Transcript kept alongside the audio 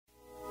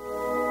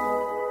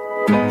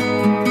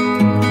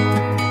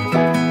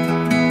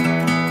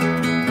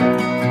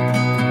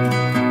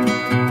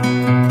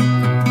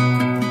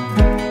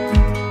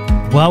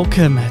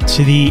welcome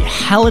to the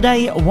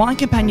Halliday Wine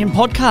Companion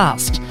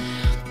podcast.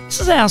 This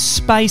is our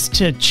space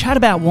to chat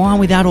about wine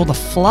without all the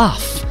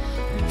fluff.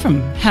 From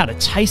how to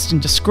taste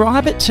and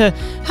describe it to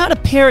how to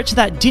pair it to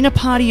that dinner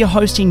party you're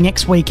hosting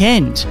next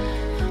weekend.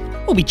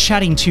 We'll be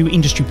chatting to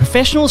industry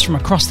professionals from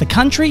across the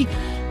country,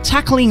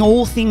 tackling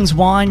all things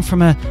wine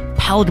from a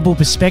palatable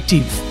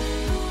perspective.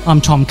 I'm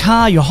Tom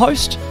Carr, your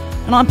host,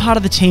 and I'm part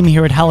of the team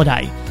here at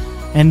Halliday.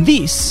 And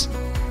this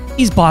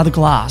is By the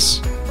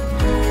Glass.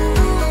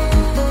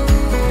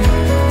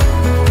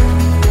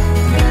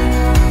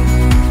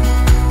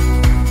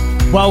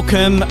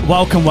 Welcome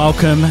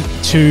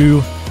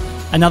to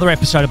another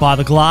episode of By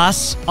the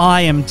Glass.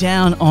 I am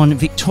down on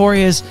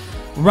Victoria's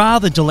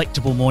rather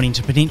delectable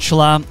Mornington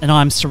Peninsula, and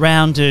I'm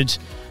surrounded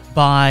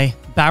by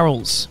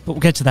barrels, but we'll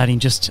get to that in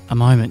just a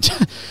moment.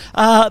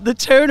 The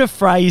turn of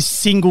phrase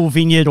single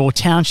vineyard or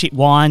township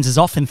wines is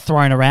often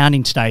thrown around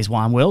in today's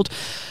wine world.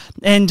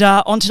 And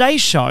on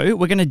today's show,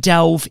 we're going to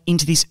delve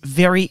into this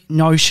very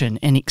notion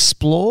and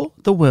explore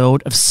the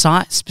world of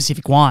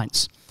site-specific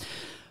wines.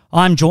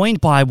 I'm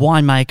joined by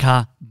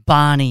winemaker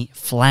Barney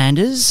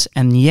Flanders,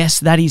 and yes,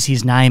 that is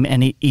his name,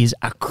 and it is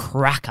a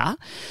cracker,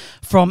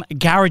 from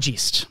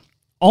Garagist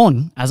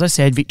on, as I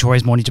said,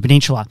 Victoria's Mornington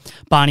Peninsula.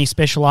 Barney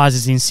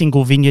specialises in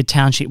single vineyard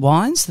township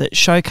wines that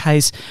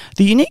showcase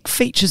the unique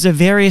features of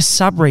various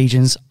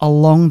sub-regions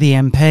along the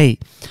MP.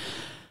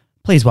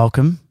 Please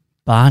welcome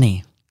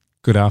Barney.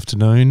 Good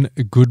afternoon,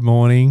 good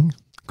morning,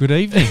 good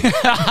evening.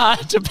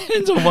 It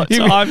depends on what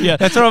time you're...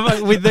 That's what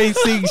I'm, with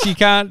these things, you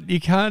can't, you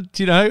got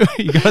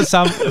to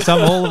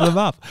sum all of them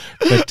up.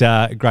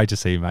 But great to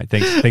see you, mate.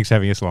 Thanks for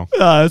having us along.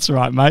 Oh, that's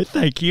right, mate.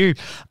 Thank you.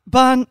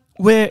 Barn,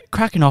 we're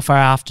cracking off our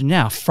afternoon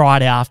now,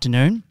 Friday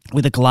afternoon,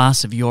 with a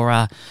glass of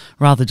your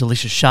rather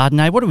delicious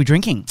Chardonnay. What are we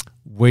drinking?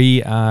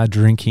 We are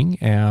drinking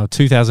our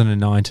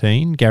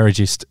 2019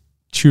 Garagist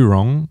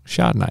Turon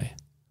Chardonnay.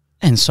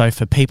 And so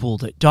for people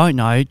that don't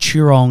know,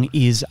 Turon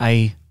is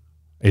a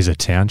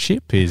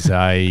township, is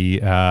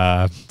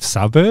a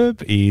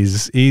suburb,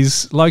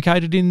 is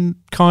located in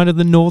kind of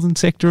the northern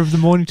sector of the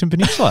Mornington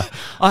Peninsula.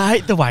 I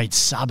hate the way it's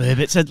suburb.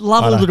 It's a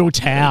lovely little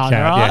town,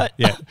 right?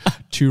 Yeah.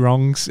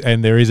 Turongs,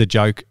 and there is a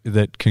joke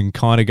that can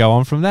kind of go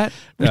on from that.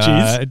 Which is?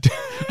 No.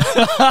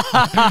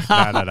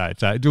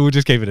 We'll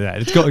just keep it at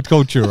that. It's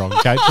called Turong,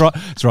 okay?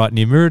 It's right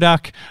near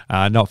Murdoch,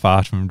 not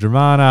far from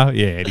Dramana.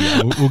 Yeah,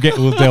 anyway,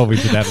 we'll delve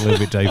into that a little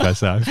bit deeper.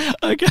 So,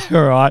 okay,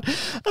 all right.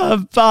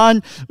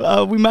 Barn,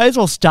 we may as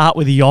well start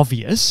with the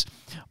obvious.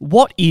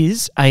 What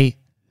is a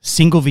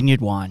single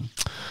vineyard wine?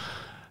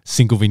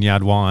 Single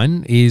vineyard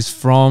wine is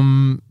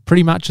from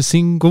pretty much a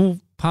single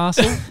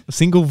parcel, a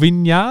single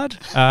vineyard,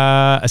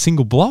 a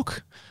single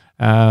block.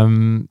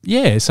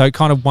 So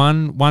kind of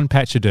one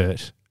patch of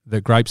dirt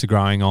that grapes are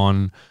growing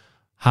on,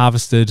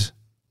 harvested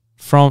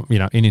from,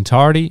 in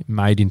entirety,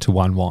 made into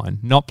one wine,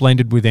 not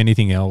blended with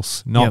anything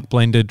else, not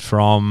blended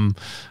from,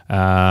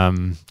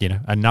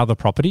 another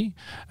property.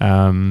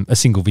 A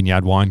single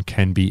vineyard wine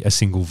can be a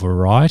single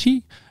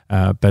variety,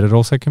 but it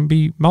also can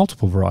be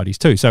multiple varieties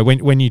too. So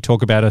when you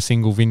talk about a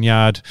single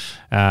vineyard,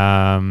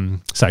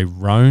 say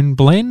Rhone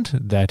blend,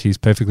 that is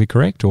perfectly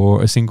correct,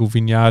 or a single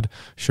vineyard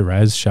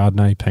Shiraz,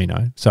 Chardonnay,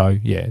 Pinot. So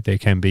yeah, there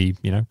can be,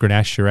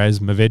 Grenache,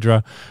 Shiraz,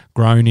 Mourvedre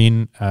grown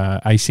in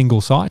a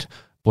single site,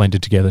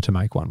 blended together to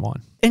make one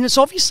wine. And it's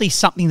obviously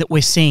something that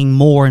we're seeing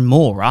more and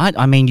more, right?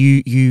 I mean,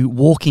 you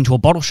walk into a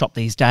bottle shop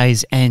these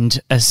days and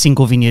a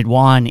single vineyard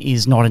wine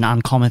is not an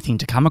uncommon thing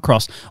to come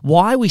across.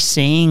 Why are we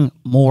seeing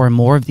more and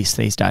more of this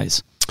these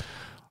days?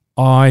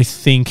 I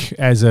think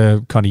as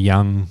a kind of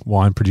young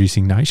wine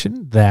producing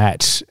nation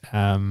that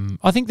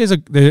I think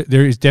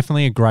there is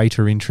definitely a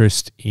greater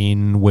interest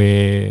in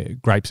where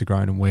grapes are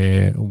grown and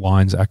where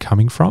wines are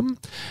coming from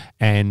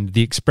and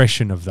the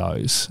expression of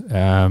those.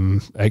 You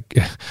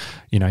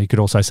could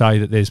also say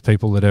that there's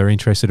people that are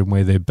interested in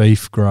where their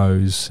beef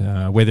grows,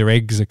 where their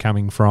eggs are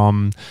coming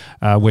from,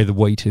 where the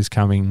wheat is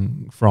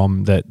coming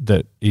from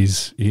that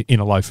is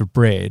in a loaf of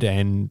bread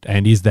and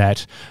is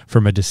that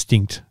from a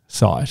distinct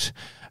site.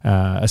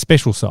 A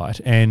special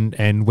site,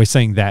 and we're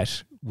seeing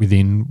that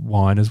within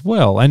wine as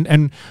well,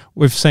 and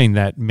we've seen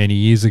that many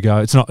years ago.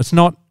 It's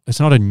not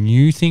a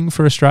new thing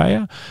for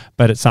Australia,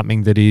 but it's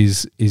something that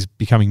is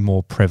becoming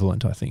more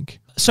prevalent, I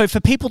think. So for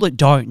people that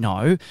don't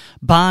know,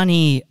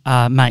 Barney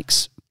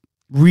makes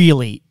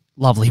really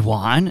lovely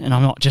wine, and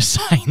I'm not just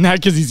saying that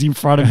because he's in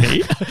front of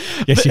me.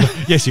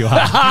 yes, you are.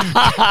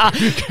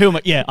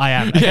 Yeah, I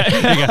am.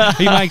 Yeah.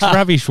 He makes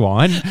rubbish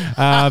wine,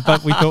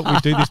 but we thought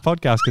we'd do this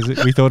podcast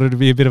because we thought it'd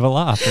be a bit of a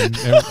laugh, and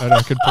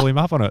I could pull him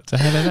up on it. So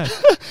how about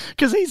that?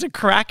 Because he's a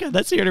cracker.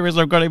 That's the only reason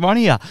I've got him on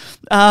here.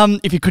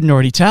 If you couldn't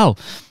already tell.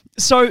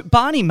 So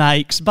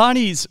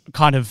Barney's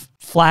kind of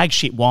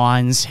flagship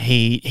wines.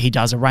 He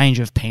does a range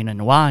of Pinot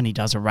Noir and he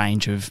does a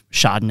range of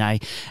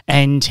Chardonnay,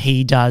 and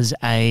he does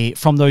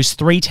from those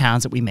three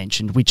towns that we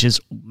mentioned, which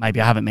is maybe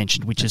I haven't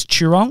mentioned, which is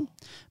Turon,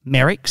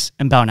 Merricks,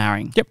 and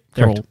Balnarring. Yep,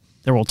 they're correct. all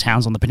They're all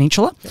towns on the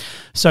peninsula. Yep.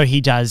 So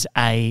he does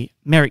a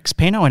Merrick's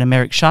Pinot and a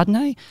Merrick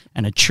Chardonnay,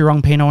 and a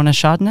Turon Pinot and a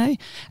Chardonnay,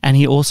 and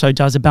he also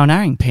does a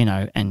Balnarring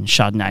Pinot and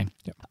Chardonnay.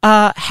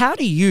 Yep. How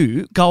do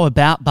you go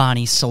about,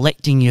 Barney,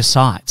 selecting your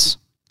sites?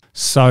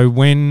 So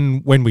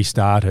when we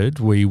started,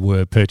 we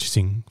were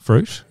purchasing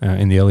fruit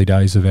in the early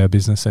days of our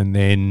business, and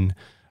then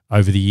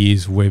over the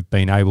years we've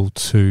been able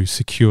to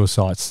secure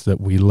sites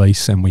that we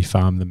lease and we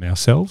farm them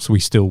ourselves. We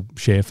still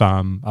share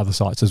farm other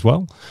sites as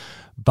well,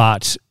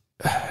 but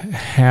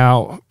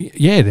some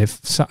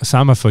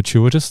are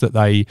fortuitous that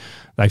they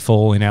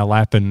fall in our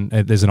lap and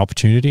there's an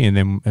opportunity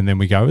and then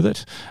we go with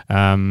it.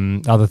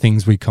 Other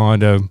things we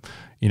kind of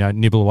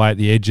nibble away at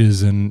the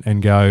edges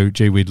and go,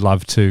 gee, we'd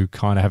love to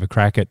kind of have a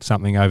crack at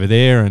something over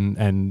there,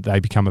 and they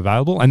become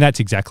available. And that's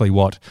exactly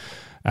what,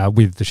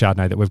 with the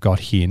Chardonnay that we've got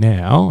here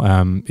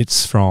now,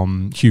 it's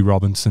from Hugh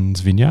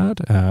Robinson's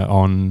vineyard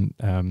on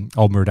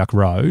Old Murdoch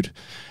Road.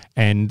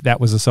 And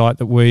that was a site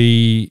that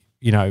we,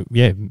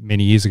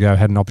 many years ago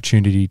had an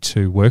opportunity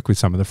to work with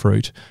some of the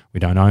fruit. We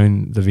don't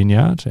own the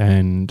vineyard,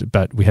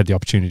 but we had the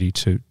opportunity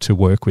to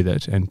work with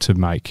it and to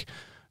make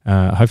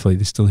hopefully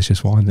this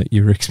delicious wine that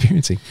you're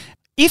experiencing.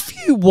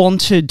 If you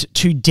wanted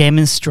to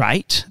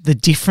demonstrate the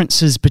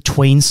differences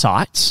between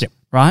sites, yep,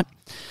 right?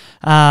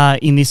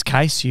 In this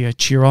case, your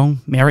Turon,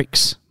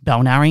 Merrick's,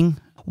 Balnarring,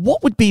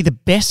 what would be the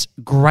best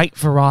grape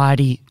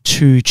variety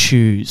to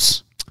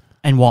choose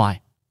and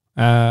why?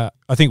 I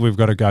think we've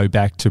got to go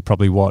back to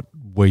probably what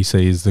we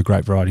see as the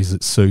grape varieties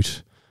that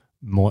suit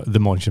the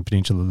Mornington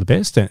Peninsula the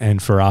best.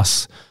 And for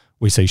us,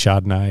 we see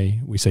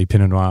Chardonnay, we see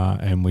Pinot Noir,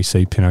 and we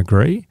see Pinot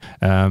Gris.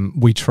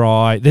 We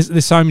try.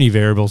 There's so many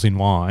variables in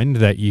wine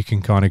that you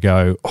can kind of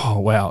go, oh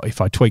wow, if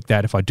I tweak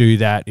that, if I do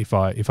that, if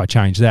I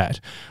change that.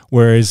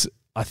 Whereas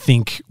I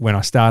think when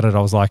I started,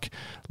 I was like,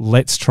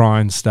 let's try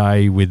and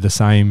stay with the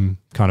same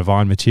kind of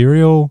vine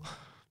material,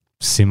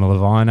 similar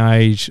vine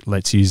age.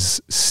 Let's use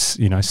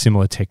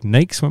similar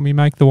techniques when we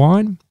make the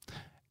wine,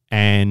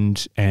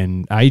 and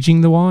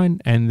aging the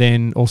wine, and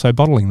then also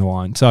bottling the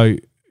wine. So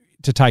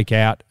to take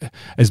out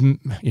as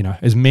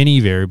many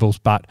variables,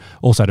 but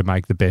also to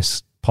make the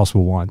best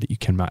possible wine that you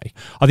can make.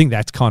 I think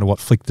that's kind of what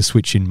flicked the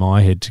switch in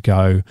my head to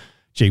go,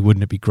 gee,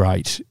 wouldn't it be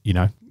great,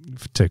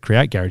 to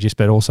create garages,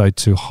 but also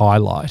to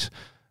highlight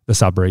the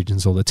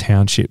subregions or the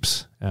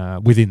townships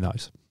within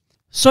those.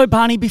 So,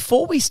 Barney,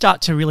 before we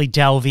start to really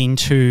delve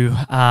into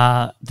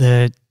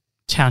the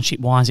township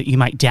wines that you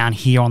make down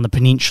here on the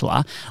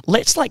peninsula,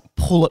 let's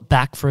pull it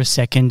back for a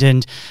second,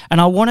 and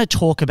I want to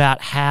talk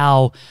about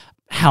how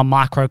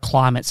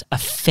microclimates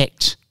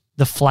affect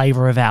the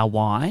flavour of our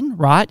wine,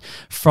 right?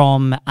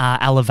 From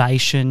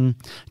elevation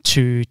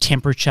to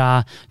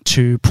temperature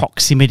to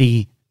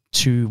proximity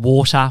to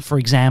water, for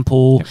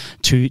example, yep,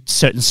 to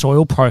certain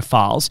soil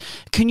profiles.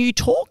 Can you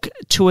talk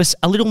to us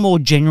a little more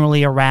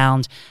generally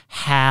around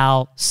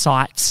how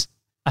sites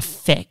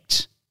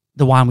affect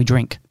the wine we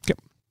drink? Yep.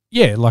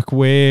 Yeah,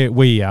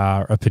 we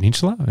are a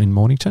peninsula in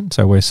Mornington,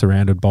 so we're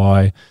surrounded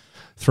by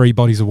 3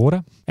 bodies of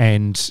water,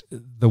 and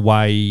the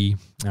way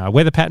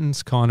weather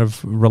patterns kind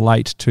of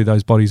relate to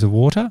those bodies of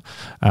water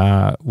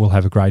will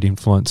have a great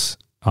influence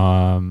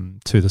to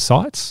the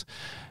sites,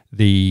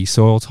 the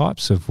soil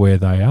types of where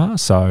they are.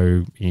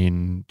 So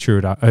in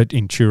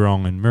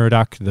Turon and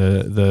Murdoch,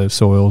 the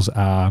soils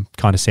are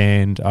kind of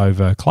sand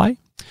over clay,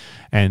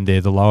 and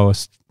they're the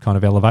lowest kind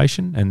of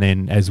elevation. And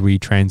then as we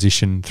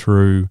transition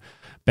through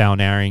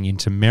Balnarring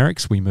into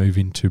Merrick's, we move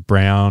into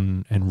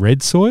brown and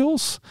red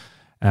soils,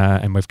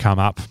 and we've come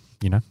up,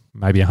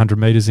 maybe 100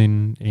 metres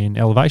in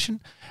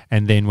elevation.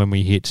 And then when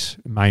we hit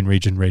main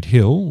region Red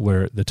Hill,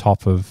 we're at the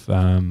top of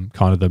kind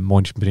of the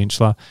Mornington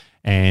Peninsula,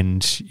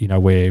 and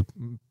we're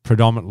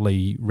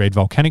predominantly red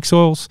volcanic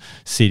soils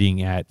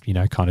sitting at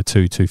kind of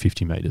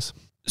 250 metres.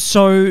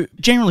 So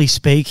generally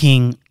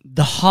speaking,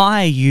 the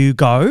higher you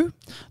go,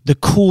 the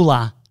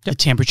cooler the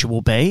temperature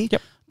will be.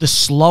 Yep. The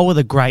slower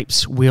the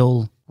grapes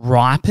will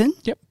ripen.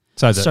 Yep.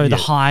 So the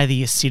higher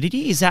the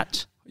acidity, is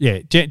that? Yeah,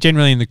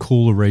 generally in the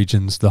cooler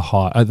regions, the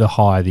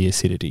higher the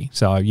acidity.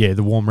 So yeah,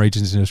 the warm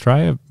regions in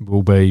Australia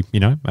will be,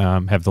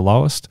 have the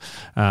lowest.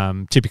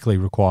 Typically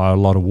require a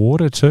lot of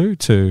water too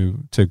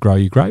to grow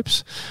your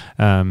grapes.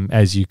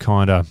 As you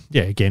kind of,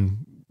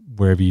 again,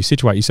 wherever you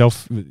situate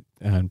yourself,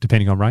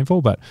 depending on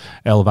rainfall, but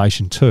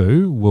elevation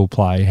too will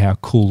play how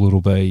cool it'll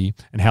be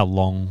and how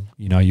long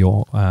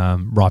your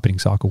ripening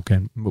cycle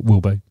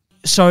will be.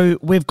 So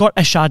we've got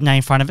a Chardonnay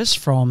in front of us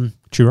from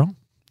Turon.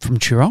 From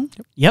Turon,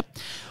 yep.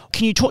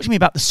 Can you talk to me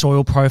about the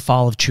soil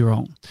profile of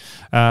Turon?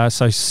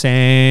 So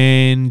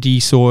sandy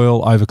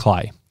soil over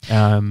clay.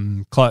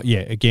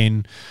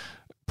 Again,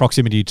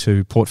 proximity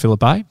to Port Phillip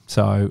Bay,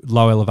 so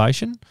low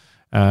elevation,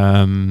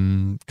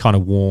 kind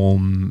of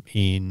warm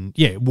in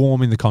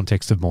the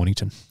context of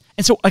Mornington.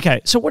 And so,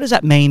 okay, so what does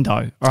that mean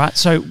though? All right,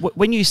 so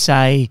when you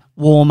say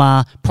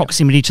warmer,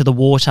 proximity to the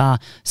water,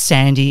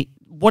 sandy,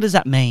 what does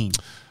that mean?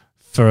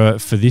 for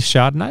this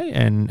Chardonnay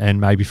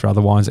and maybe for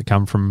other wines that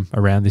come from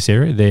around this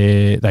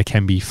area, they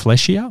can be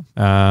fleshier.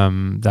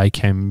 They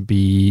can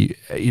be,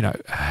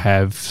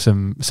 have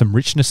some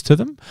richness to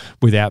them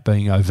without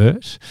being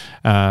overt.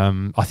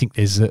 I think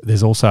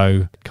there's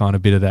also kind of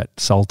a bit of that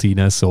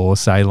saltiness or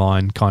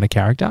saline kind of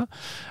character.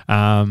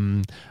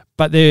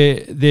 But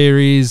there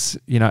is,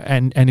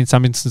 and in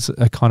some instances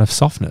a kind of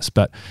softness.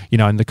 But,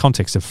 in the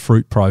context of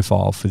fruit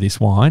profile for this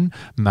wine,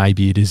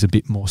 maybe it is a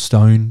bit more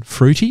stone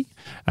fruity.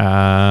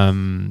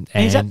 And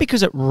is that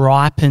because it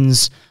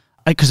ripens,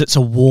 because it's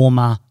a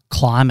warmer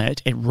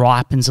climate, it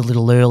ripens a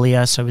little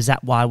earlier? So is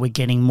that why we're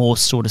getting more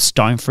sort of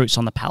stone fruits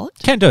on the palate?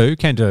 Can do.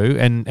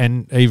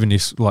 And even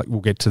if,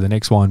 we'll get to the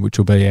next wine, which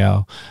will be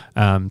our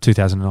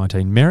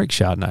 2019 Merrick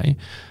Chardonnay.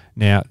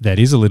 Now, that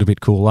is a little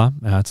bit cooler.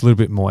 It's a little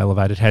bit more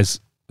elevated. It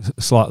has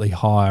slightly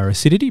higher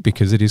acidity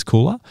because it is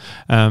cooler,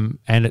 and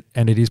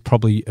it is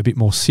probably a bit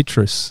more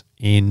citrus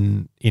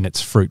in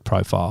its fruit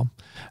profile.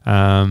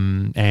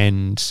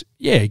 And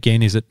yeah,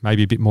 again, is it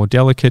maybe a bit more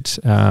delicate?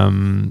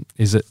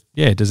 Does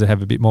it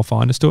have a bit more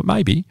fineness to it?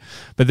 Maybe,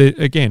 but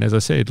again, as I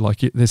said,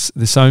 there's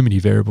so many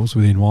variables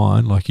within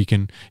wine. You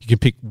can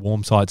pick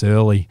warm sites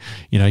early,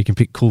 you can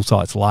pick cool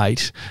sites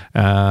late.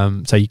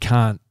 So you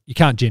can't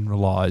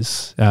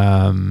generalize,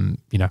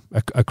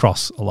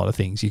 across a lot of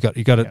things. You got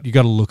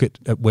to look at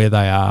where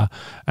they are,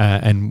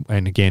 and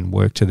again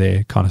work to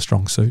their kind of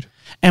strong suit.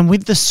 And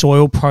with the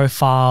soil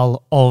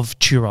profile of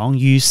Turon,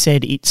 you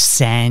said it's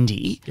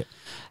sandy. Yep.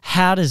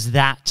 How does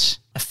that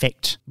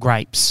affect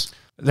grapes?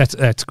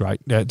 That's great.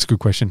 That's a good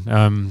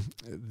question.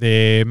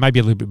 They're maybe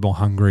a little bit more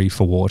hungry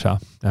for water.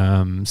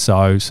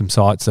 So some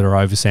sites that are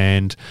over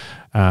sand,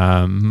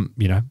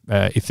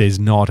 if there's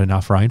not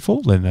enough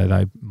rainfall, then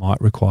they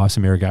might require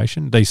some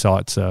irrigation. These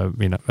sites, our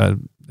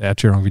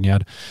Turon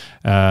vineyard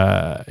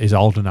is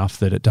old enough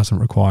that it doesn't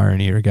require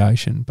any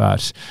irrigation.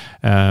 But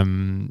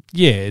then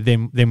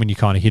when you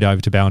kind of hit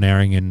over to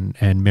Balnarring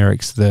and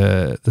Merrick's,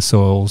 the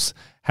soils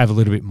have a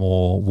little bit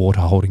more water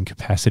holding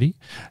capacity,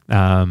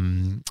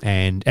 and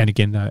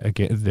again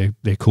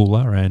they're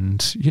cooler,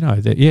 and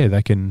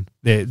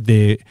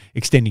they're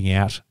extending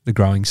out the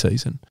growing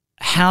season.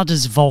 How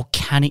does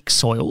volcanic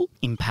soil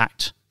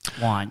impact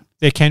wine?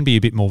 There can be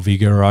a bit more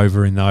vigour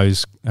over in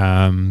those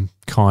kind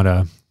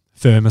of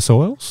firmer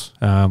soils,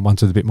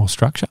 ones with a bit more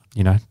structure.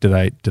 Do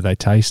they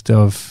taste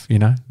of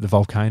the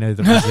volcano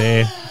that was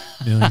there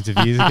millions of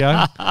years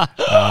ago?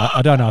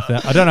 I don't know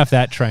if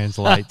that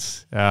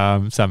translates.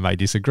 Some may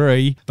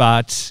disagree,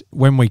 but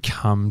when we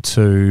come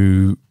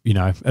to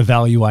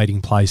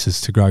evaluating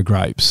places to grow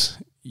grapes,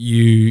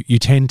 you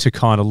tend to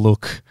kind of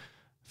look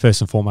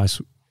first and foremost,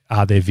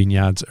 are there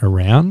vineyards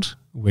around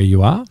where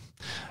you are?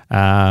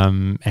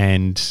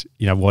 And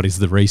what is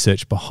the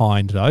research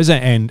behind those?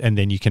 And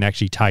then you can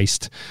actually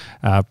taste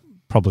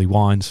probably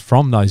wines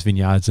from those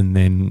vineyards and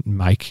then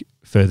make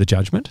further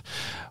judgment.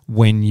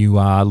 When you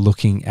are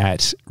looking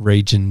at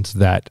regions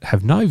that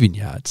have no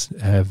vineyards,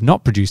 have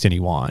not produced any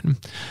wine,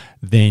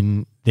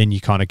 then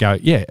you kind of go,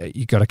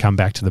 you got to come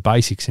back to the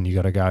basics, and you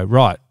got to go,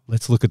 right,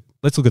 let's look at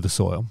the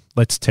soil.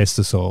 Let's test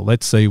the soil.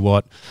 Let's see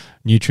what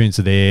nutrients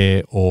are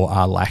there or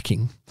are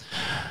lacking.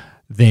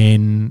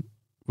 Then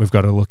we've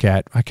got to look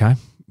at, okay,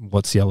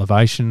 what's the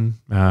elevation?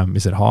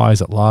 Is it high?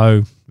 Is it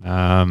low?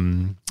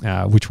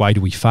 Which way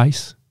do we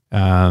face?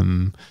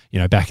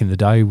 Back in the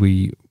day,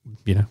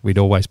 we'd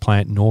always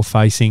plant north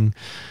facing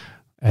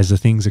as the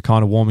things are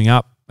kind of warming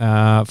up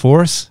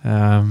for us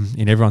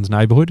in everyone's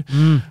neighbourhood.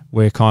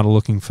 We're kind of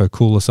looking for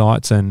cooler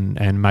sites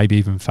and maybe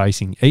even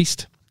facing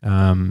east,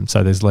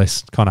 so there's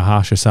less kind of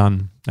harsher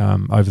sun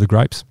over the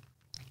grapes.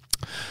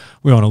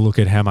 We want to look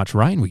at how much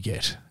rain we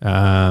get,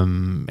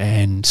 and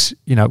for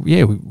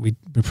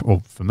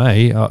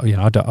me,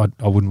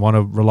 I wouldn't want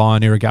to rely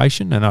on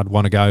irrigation, and I'd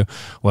want to go,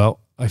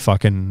 well, if I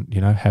can,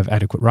 have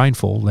adequate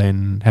rainfall,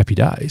 then happy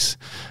days.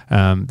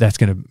 That's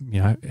going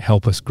to,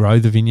 help us grow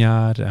the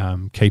vineyard,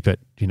 keep it,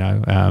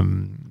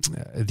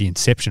 the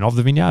inception of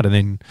the vineyard,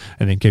 and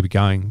then keep it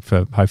going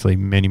for hopefully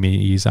many, many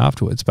years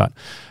afterwards. But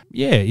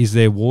is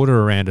there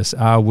water around us?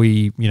 Are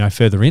we,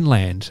 further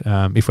inland?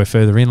 If we're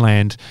further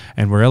inland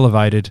and we're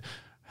elevated,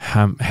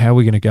 how are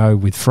we going to go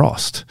with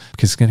frost?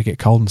 Because it's going to get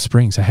cold in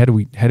spring. So how do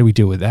we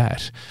deal with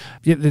that?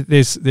 Yeah,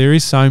 there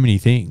is so many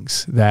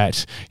things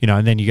that,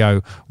 and then you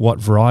go, what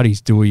varieties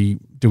do we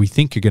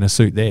think are going to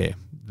suit there?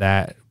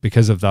 That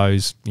because of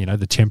those,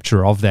 the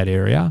temperature of that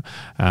area,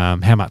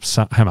 how much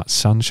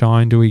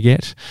sunshine do we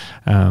get?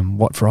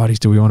 What varieties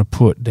do we want to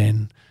put?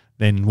 Then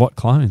what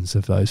clones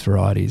of those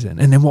varieties, and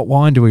then what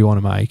wine do we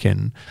want to make?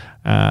 And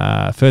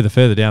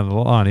further down the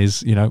line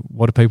is,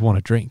 what do people want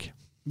to drink?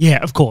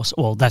 Yeah, of course.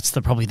 Well, that's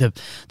probably the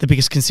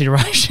biggest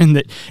consideration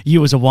that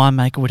you as a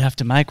winemaker would have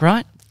to make,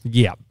 right?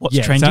 Yeah. What's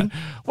trending?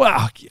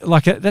 So,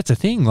 that's a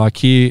thing.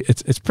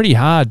 It's pretty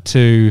hard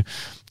to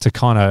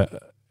kind of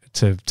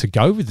to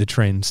go with the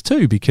trends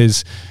too,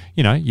 because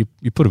you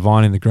put a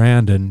vine in the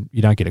ground and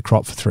you don't get a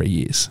crop for 3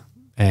 years,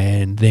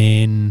 and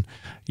then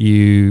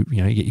you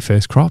get your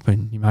first crop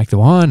and you make the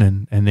wine,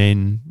 and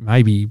then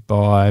maybe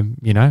by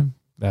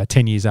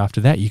 10 years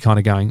after that, you're kind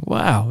of going,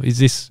 wow, is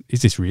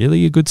this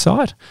really a good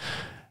site?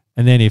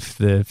 And then if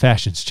the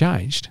fashion's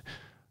changed,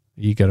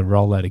 you got to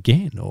roll that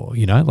again, or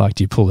do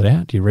you pull it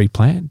out? Do you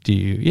replant?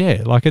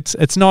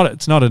 It's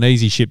not an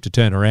easy ship to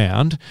turn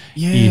around.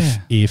 Yeah.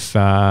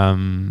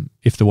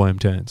 If the worm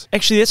turns.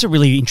 Actually, that's a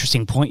really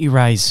interesting point you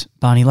raise,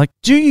 Barney. Like,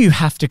 do you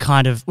have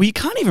to you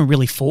can't even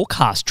really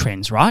forecast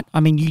trends, right? I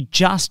mean, you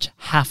just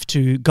have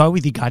to go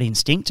with your gut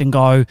instinct and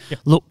go,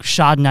 look,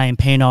 Chardonnay and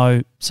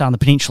Pinot, say on the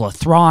peninsula,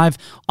 thrive.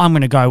 I'm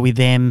going to go with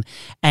them.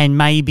 And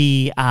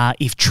maybe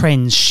if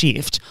trends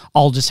shift,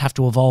 I'll just have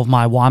to evolve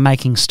my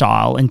winemaking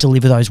style and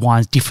deliver those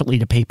wines differently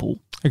to people.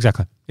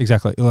 Exactly.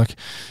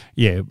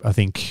 I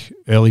think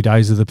early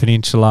days of the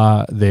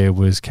peninsula, there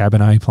was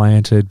Cabernet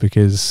planted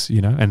because,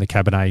 and the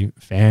Cabernet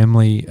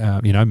family,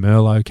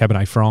 Merlot,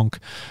 Cabernet Franc,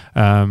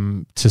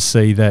 to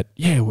see that,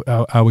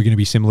 are we going to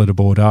be similar to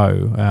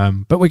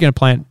Bordeaux? But we're going to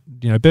plant,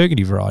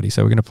 Burgundy variety.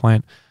 So we're going to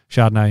plant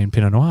Chardonnay and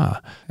Pinot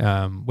Noir.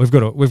 We've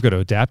got to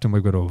adapt and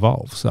we've got to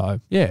evolve. So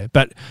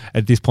but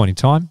at this point in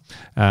time,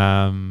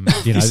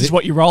 this is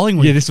what you're rolling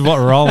with. Yeah, this is what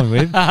we're rolling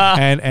with,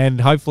 and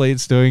hopefully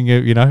it's doing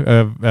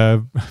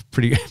a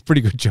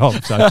pretty good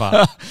job so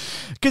far.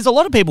 Because a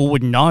lot of people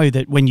wouldn't know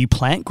that when you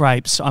plant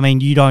grapes, I mean,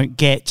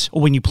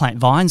 when you plant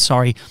vines,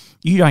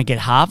 you don't get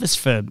harvest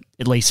for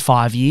at least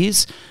 5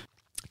 years.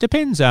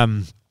 Depends.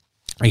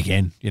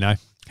 Again,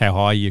 how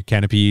high your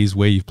canopy is,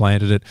 where you've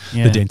planted it,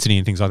 the density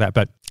and things like that,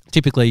 but.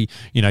 Typically,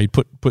 you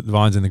put the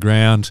vines in the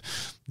ground,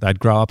 they'd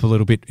grow up a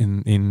little bit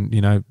in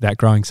that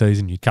growing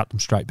season. You cut them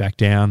straight back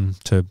down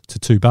to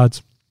 2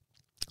 buds.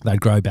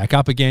 They'd grow back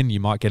up again. You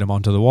might get them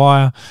onto the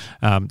wire.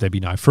 There'd be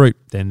no fruit.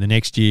 Then the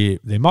next year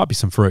there might be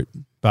some fruit,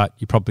 but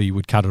you probably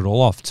would cut it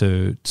all off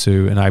to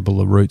enable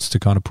the roots to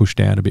kind of push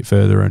down a bit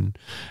further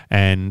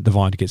and the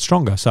vine to get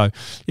stronger. So,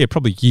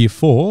 probably year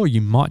 4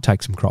 you might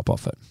take some crop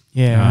off it.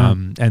 Yeah.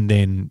 And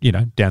then,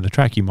 down the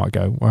track you might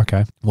go,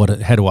 okay,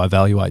 how do I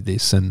evaluate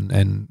this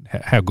and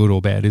how good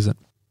or bad is it?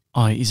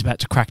 Oh, he's about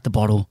to crack the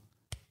bottle.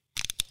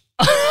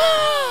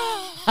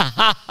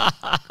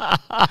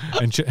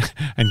 and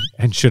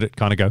should it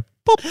kind of go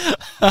pop?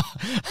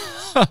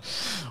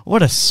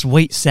 What a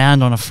sweet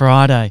sound on a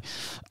Friday.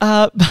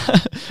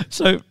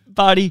 So,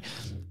 Barney,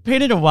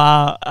 Pinot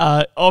Noir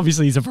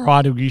obviously is a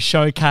variety we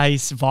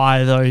showcase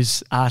via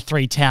those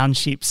 3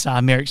 townships,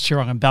 Merricks,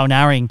 Turon and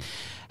Balnarring.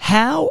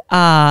 How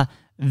are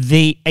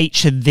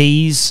each of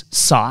these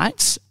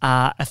sites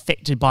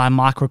affected by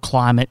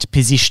microclimate,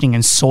 positioning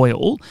and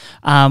soil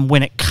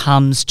when it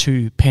comes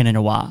to Pinot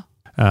Noir?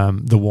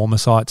 The warmer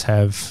sites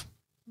have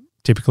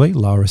typically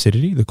lower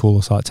acidity. The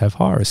cooler sites have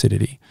higher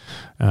acidity.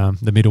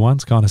 The middle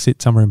ones kind of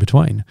sit somewhere in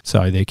between.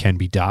 So there can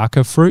be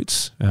darker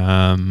fruits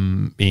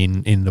in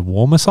the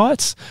warmer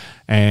sites,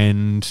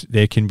 and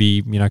there can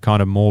be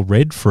kind of more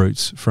red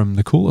fruits from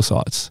the cooler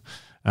sites.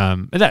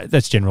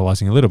 That's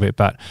generalising a little bit,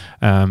 but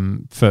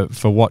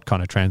for what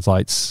kind of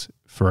translates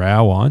for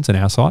our wines and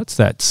our sites,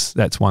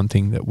 that's one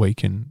thing that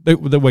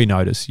we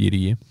notice year to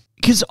year.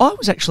 Because I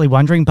was actually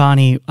wondering,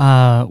 Barney,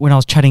 when I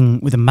was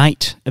chatting with a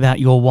mate about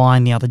your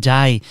wine the other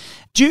day,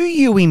 do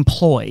you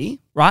employ,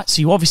 right,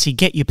 so you obviously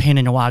get your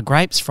Pinot Noir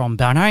grapes from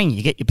Balnarring,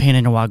 you get your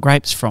Pinot Noir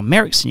grapes from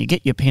Merricks, and you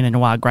get your Pinot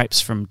Noir grapes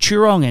from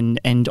Turon,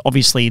 and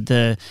obviously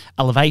the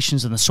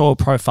elevations and the soil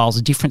profiles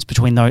are different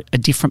between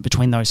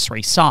those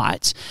 3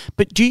 sites,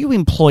 but do you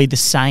employ the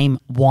same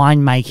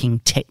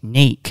winemaking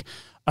technique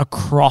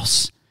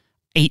across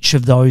each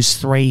of those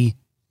 3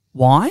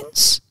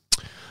 wines?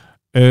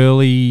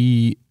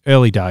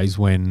 Early days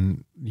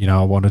when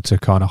I wanted to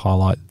kind of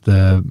highlight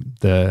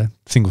the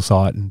single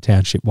site and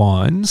township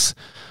wines,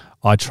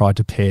 I tried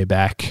to pare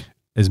back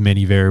as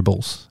many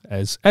variables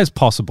as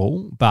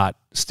possible, but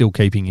still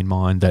keeping in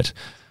mind that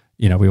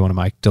we want to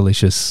make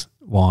delicious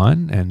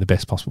wine and the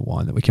best possible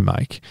wine that we can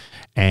make.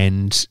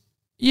 And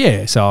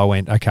so I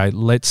went, okay,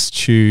 let's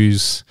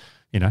choose.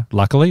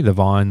 Luckily the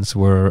vines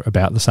were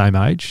about the same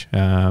age,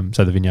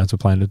 so the vineyards were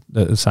planted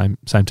at the same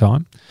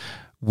time.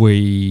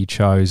 We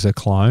chose a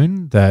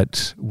clone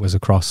that was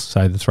across,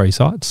 say, the 3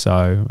 sites.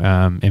 So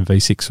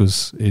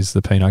MV6 is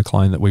the Pinot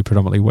clone that we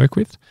predominantly work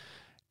with.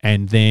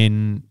 And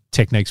then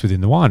techniques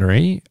within the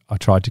winery, I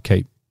tried to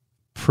keep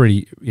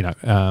pretty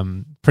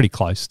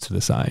close to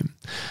the same.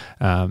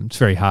 It's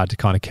very hard to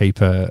kind of keep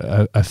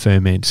a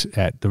ferment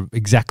at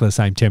exactly the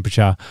same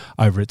temperature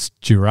over its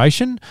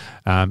duration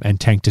and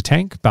tank to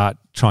tank, but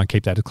try and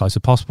keep that as close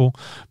as possible.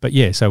 But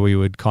so we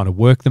would kind of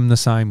work them the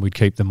same. We'd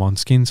keep them on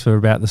skins for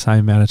about the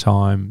same amount of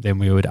time. Then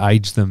we would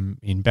age them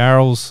in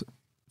barrels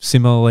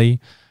similarly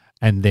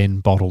and then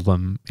bottle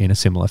them in a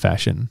similar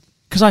fashion.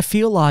 Because I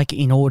feel like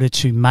in order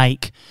to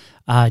make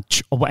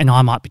and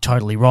I might be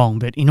totally wrong,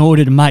 but in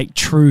order to make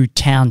true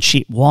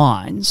township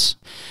wines,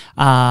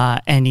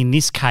 and in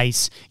this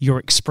case, you're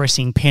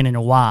expressing Pinot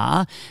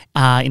Noir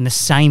in the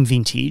same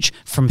vintage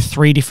from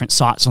 3 different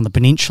sites on the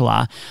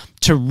peninsula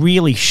to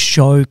really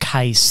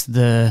showcase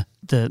the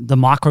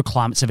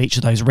microclimates of each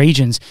of those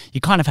regions,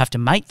 you kind of have to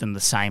make them the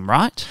same,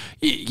 right?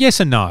 Yes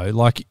and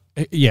no.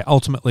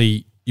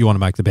 Ultimately, you want to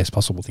make the best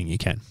possible thing you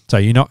can. So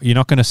you're not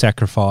going to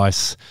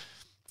sacrifice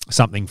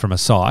something from a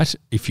site,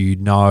 if you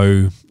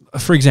know,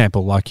 for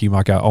example, like you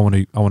might go, I want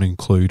to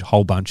include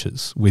whole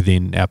bunches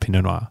within our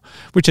Pinot Noir,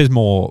 which is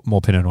more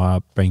Pinot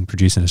Noir being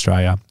produced in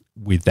Australia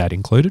with that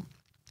included.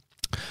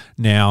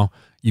 Now,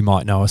 you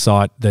might know a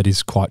site that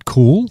is quite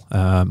cool,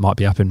 might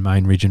be up in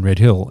Main Ridge and Red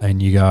Hill,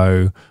 and you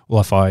go,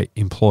 well, if I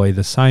employ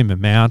the same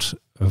amount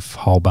of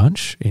whole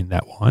bunch in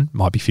that wine,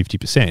 might be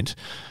 50%,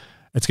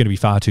 it's going to be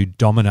far too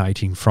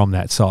dominating from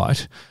that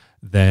site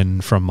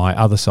than from my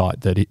other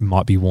site that it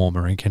might be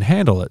warmer and can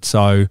handle it.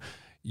 So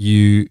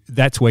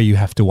that's where you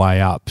have to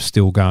weigh up,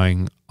 still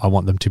going, I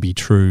want them to be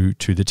true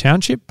to the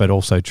township, but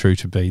also true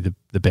to be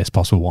the best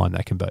possible wine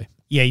they can be.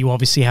 Yeah, you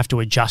obviously have to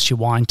adjust your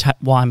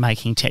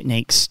wine-making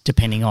techniques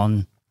depending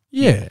on...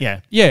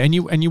 Yeah, and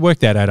you work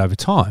that out over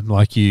time.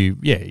 Like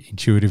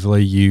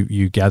intuitively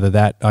you gather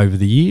that over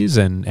the years,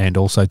 and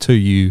also too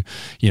you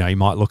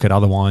might look at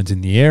other wines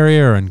in the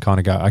area and kind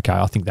of go, okay,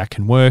 I think that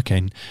can work,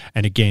 and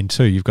again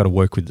too, you've got to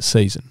work with the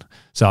season.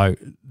 So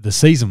the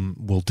season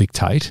will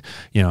dictate.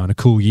 In a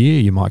cool year,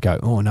 you might go,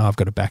 oh no, I've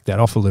got to back that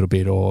off a little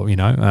bit, or in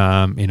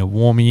a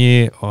warmer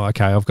year,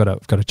 okay, I've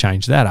got to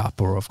change that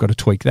up, or I've got to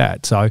tweak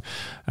that. So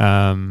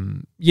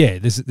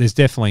there's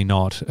definitely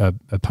not a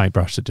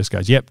paintbrush that just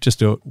goes, yep, just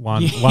do it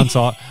one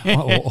size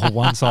or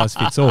one size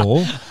fits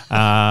all.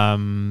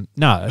 No,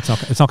 it's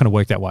not going to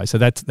work that way. So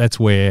that's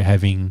where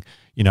having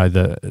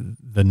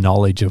the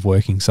knowledge of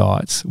working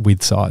sites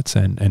with sites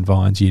and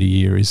vines year to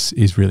year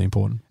is really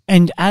important.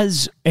 And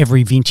as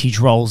every vintage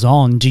rolls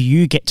on, do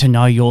you get to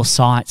know your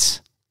sites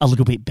a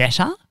little bit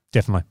better?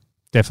 Definitely.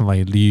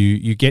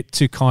 You get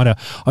to kind of,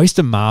 I used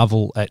to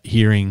marvel at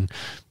hearing,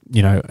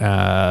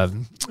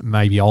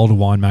 maybe older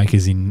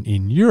winemakers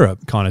in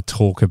Europe kind of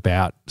talk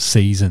about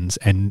seasons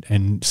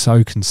and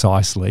so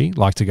concisely,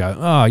 like to go,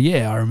 oh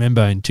yeah, I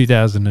remember in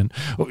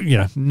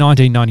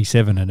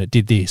 1997 and it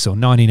did this, or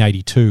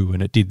 1982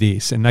 and it did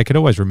this, and they could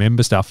always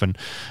remember stuff, and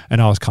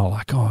I was kind of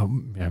like, oh,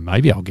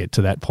 maybe I'll get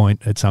to that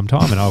point at some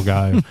time, and I'll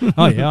go,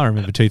 oh yeah, I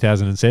remember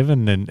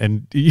 2007,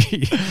 and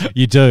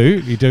you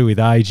do with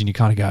age, and you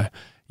kind of go,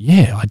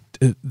 yeah,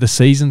 the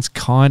seasons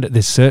kind of,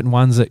 there's certain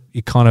ones that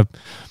you kind of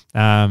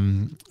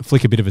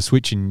flick a bit of a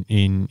switch in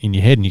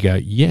your head, and you go,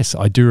 yes,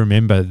 I do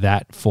remember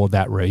that for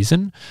that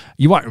reason.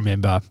 You won't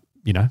remember,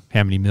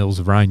 how many mils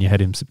of rain you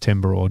had in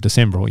September or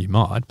December, or you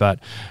might, but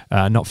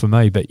not for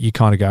me. But you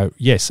kind of go,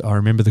 yes, I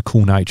remember the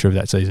cool nature of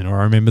that season,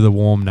 or I remember the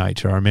warm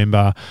nature. I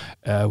remember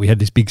we had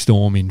this big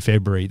storm in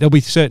February. There'll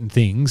be certain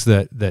things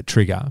that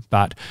trigger,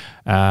 but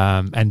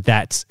and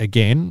that's,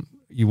 again,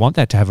 you want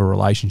that to have a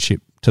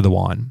relationship to the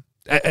wine.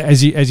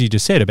 As you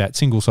just said about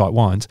single site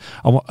wines,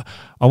 I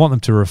want them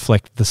to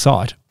reflect the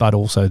site, but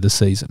also the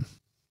season.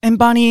 And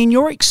Barney, in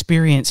your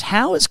experience,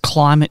 how has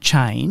climate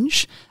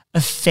change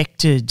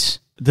affected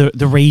the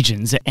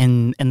regions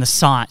and the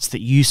sites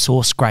that you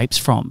source grapes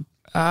from?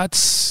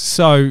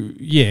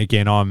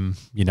 Again, I'm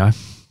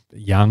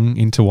young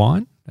into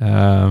wine.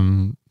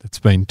 It's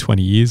been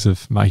 20 years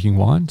of making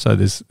wine, so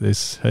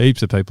there's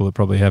heaps of people that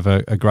probably have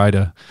a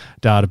greater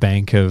data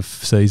bank of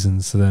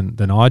seasons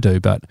than I do,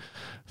 but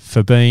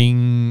for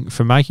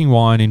making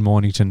wine in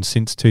Mornington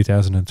since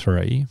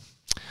 2003.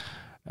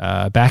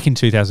 Back in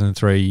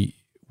 2003,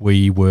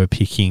 we were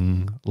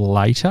picking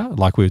later,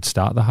 like we would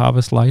start the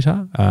harvest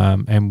later,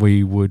 and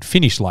we would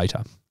finish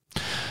later.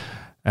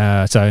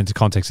 So in the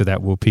context of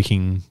that, we're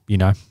picking,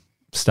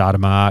 start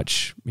of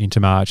March into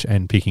March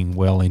and picking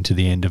well into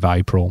the end of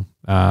April.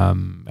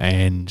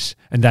 And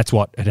that's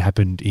what had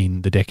happened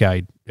in the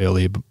decade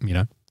earlier,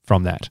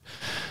 from that.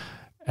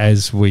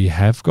 As we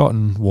have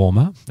gotten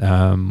warmer,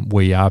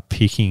 we are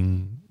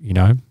picking,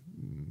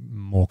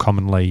 more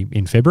commonly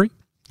in February.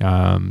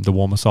 The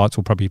warmer sites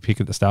will probably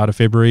pick at the start of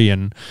February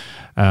and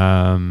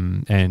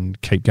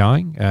keep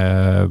going.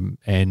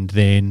 And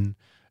then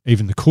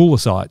even the cooler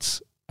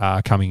sites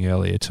are coming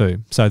earlier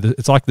too. So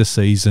it's like the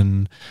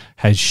season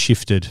has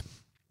shifted,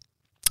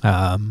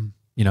 say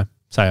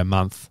a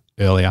month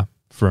earlier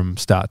from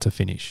start to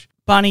finish.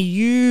 Barney,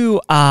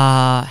 you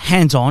are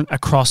hands-on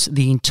across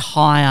the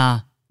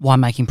entire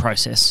winemaking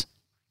process.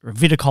 You're a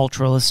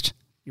viticulturalist,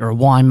 you're a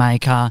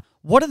winemaker.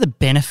 What are the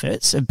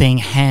benefits of being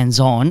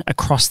hands-on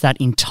across that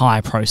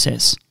entire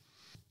process?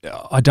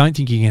 I don't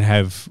think you can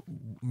have,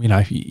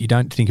 you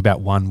don't think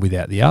about one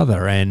without the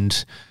other.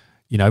 And,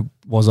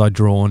 was I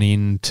drawn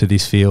into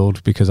this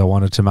field because I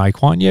wanted to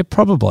make wine? Yeah,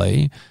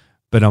 probably.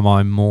 But am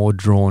I more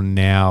drawn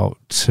now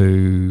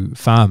to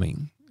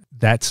farming?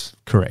 That's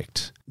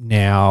correct.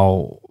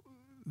 Now,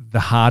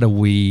 the harder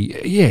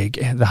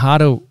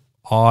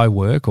I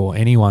work, or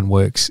anyone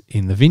works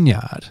in the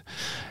vineyard,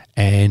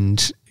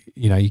 and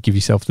you give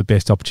yourself the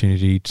best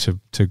opportunity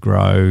to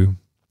grow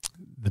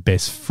the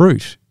best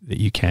fruit that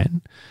you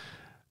can,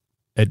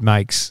 it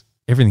makes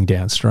everything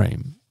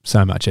downstream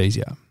so much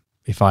easier.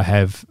 If I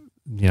have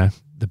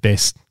the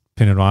best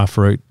Pinot Noir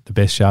fruit, the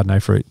best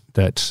Chardonnay fruit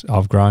that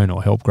I've grown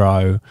or helped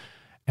grow,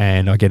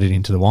 and I get it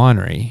into the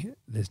winery,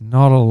 there's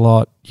not a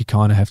lot you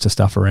kind of have to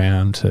stuff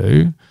around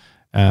to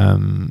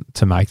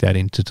make that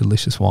into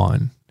delicious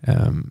wine.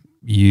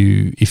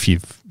 if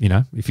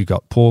you've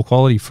got poor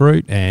quality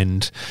fruit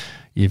and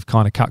you've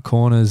kind of cut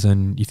corners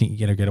and you think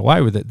you're going to get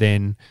away with it,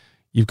 then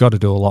you've got to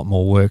do a lot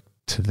more work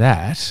to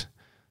that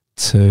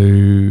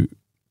to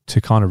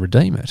kind of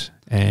redeem it.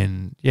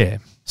 And yeah.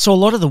 So a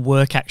lot of the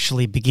work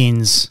actually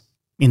begins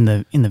in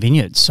the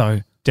vineyard.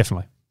 So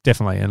definitely.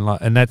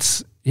 And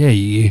that's,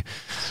 I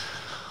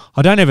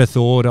don't ever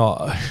thought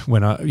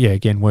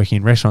again, working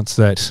in restaurants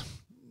that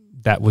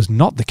was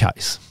not the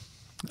case.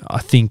 I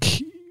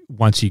think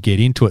once you get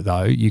into it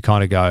though, you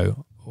kind of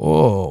go,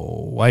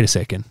 oh, wait a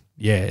second.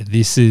 Yeah,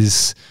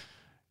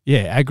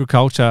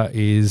 agriculture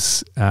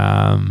is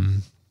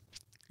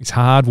it's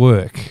hard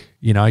work.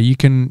 You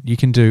can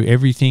do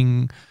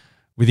everything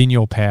within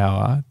your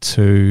power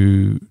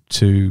to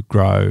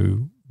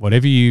grow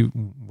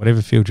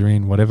whatever field you're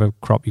in, whatever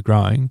crop you're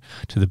growing,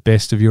 to the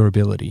best of your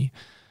ability.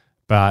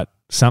 But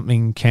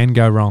something can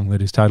go wrong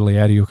that is totally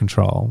out of your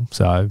control.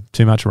 So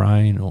too much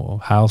rain or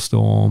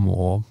hailstorm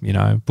or,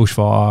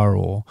 bushfire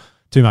or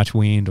too much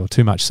wind or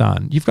too much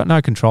sun. You've got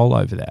no control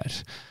over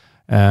that.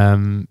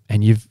 And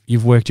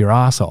you've worked your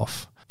ass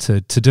off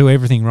to do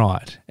everything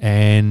right.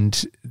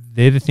 And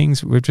they're the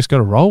things we've just got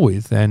to roll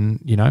with. And,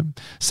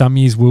 some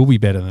years will be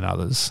better than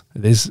others.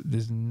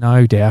 There's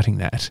no doubting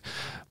that.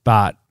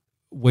 But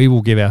we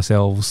will give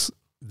ourselves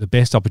the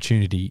best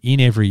opportunity in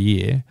every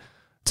year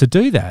to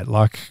do that.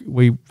 Like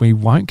we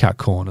won't cut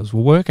corners.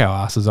 We'll work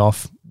our asses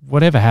off.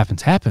 Whatever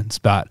happens.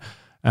 But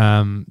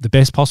the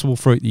best possible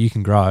fruit that you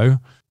can grow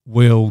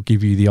will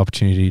give you the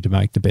opportunity to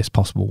make the best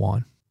possible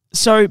wine.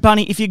 So,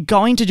 Barney, if you're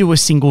going to do a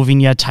single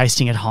vineyard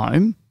tasting at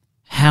home,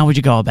 how would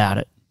you go about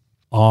it?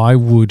 I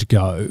would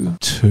go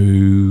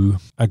to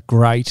a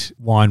great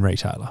wine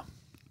retailer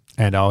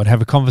and I would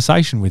have a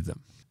conversation with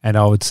them. And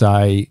I would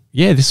say,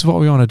 yeah, this is what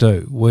we want to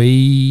do.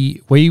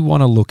 We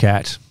want to look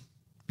at,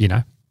 be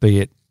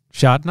it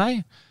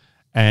Chardonnay,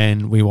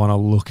 and we want to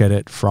look at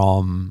it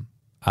from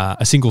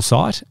a single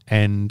site,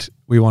 and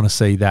we want to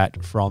see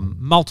that from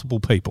multiple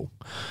people.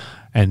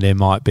 And there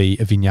might be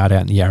a vineyard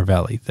out in the Yarra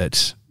Valley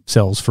that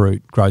sells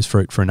fruit, grows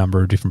fruit for a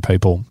number of different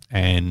people,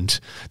 and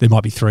there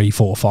might be 3,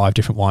 4, 5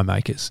 different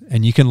winemakers,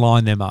 and you can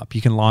line them up.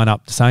 You can line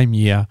up the same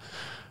year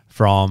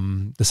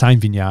from the same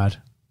vineyard,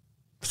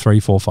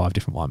 3, 4, 5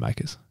 different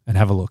winemakers, and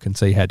have a look and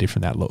see how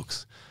different that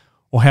looks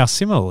or how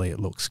similarly it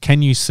looks.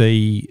 Can you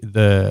see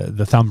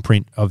the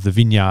thumbprint of the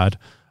vineyard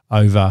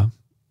over,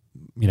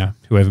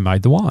 whoever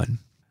made the wine?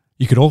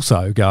 You could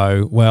also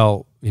go,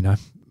 well, a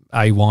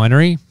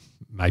winery,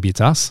 maybe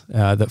it's us,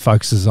 that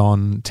focuses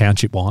on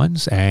township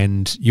wines,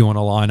 and you want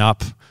to line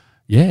up,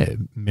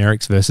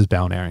 Merrick's versus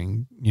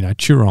Balnarring,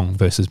 Turong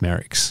versus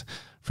Merrick's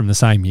from the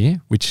same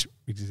year, which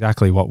is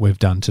exactly what we've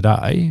done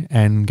today,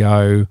 and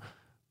go,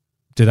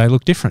 do they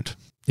look different?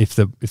 If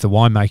the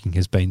winemaking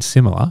has been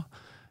similar,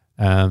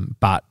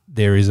 but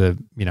there is a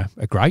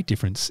great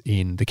difference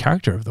in the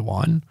character of the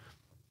wine,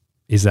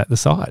 is that the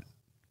site?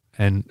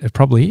 And it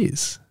probably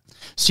is.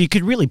 So you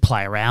could really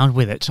play around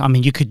with it. I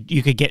mean, you could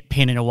get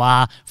Pinot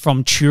Noir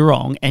from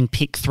Turong and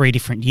pick 3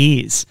 different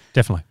years.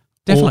 Definitely.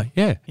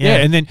 Yeah.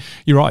 And then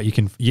you're right. You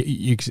can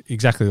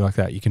exactly like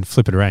that. You can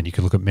flip it around. You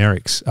can look at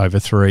Merrick's over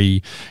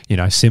 3,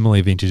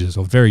 similar vintages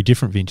or very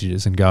different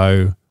vintages and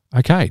go,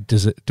 okay,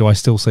 do I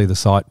still see the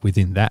site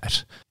within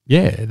that?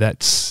 Yeah,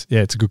 it's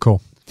a good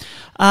call.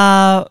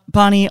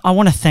 Barney, I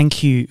want to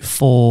thank you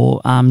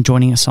for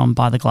joining us on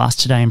By the Glass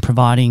today and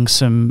providing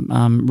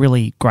some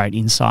really great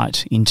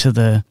insight into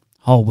the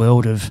whole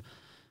world of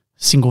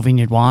single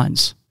vineyard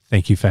wines.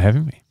 Thank you for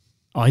having me.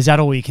 Oh, is that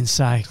all you can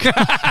say?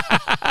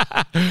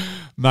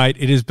 Mate,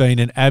 it has been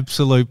an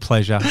absolute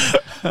pleasure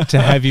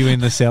to have you in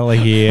the cellar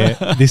here.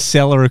 This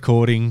cellar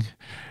recording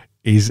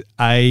is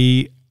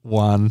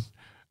A1.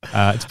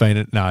 It's been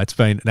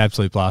an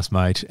absolute blast,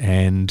 mate.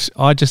 And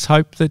I just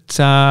hope that,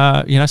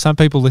 some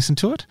people listen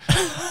to it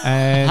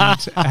and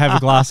have a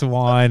glass of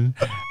wine.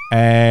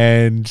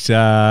 And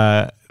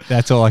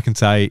that's all I can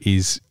say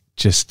is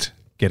just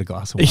get a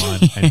glass of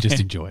wine and just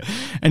enjoy it.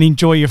 And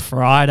enjoy your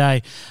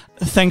Friday.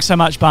 Thanks so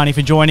much, Barney,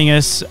 for joining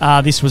us.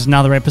 This was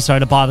another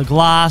episode of By the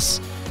Glass.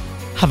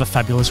 Have a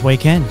fabulous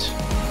weekend.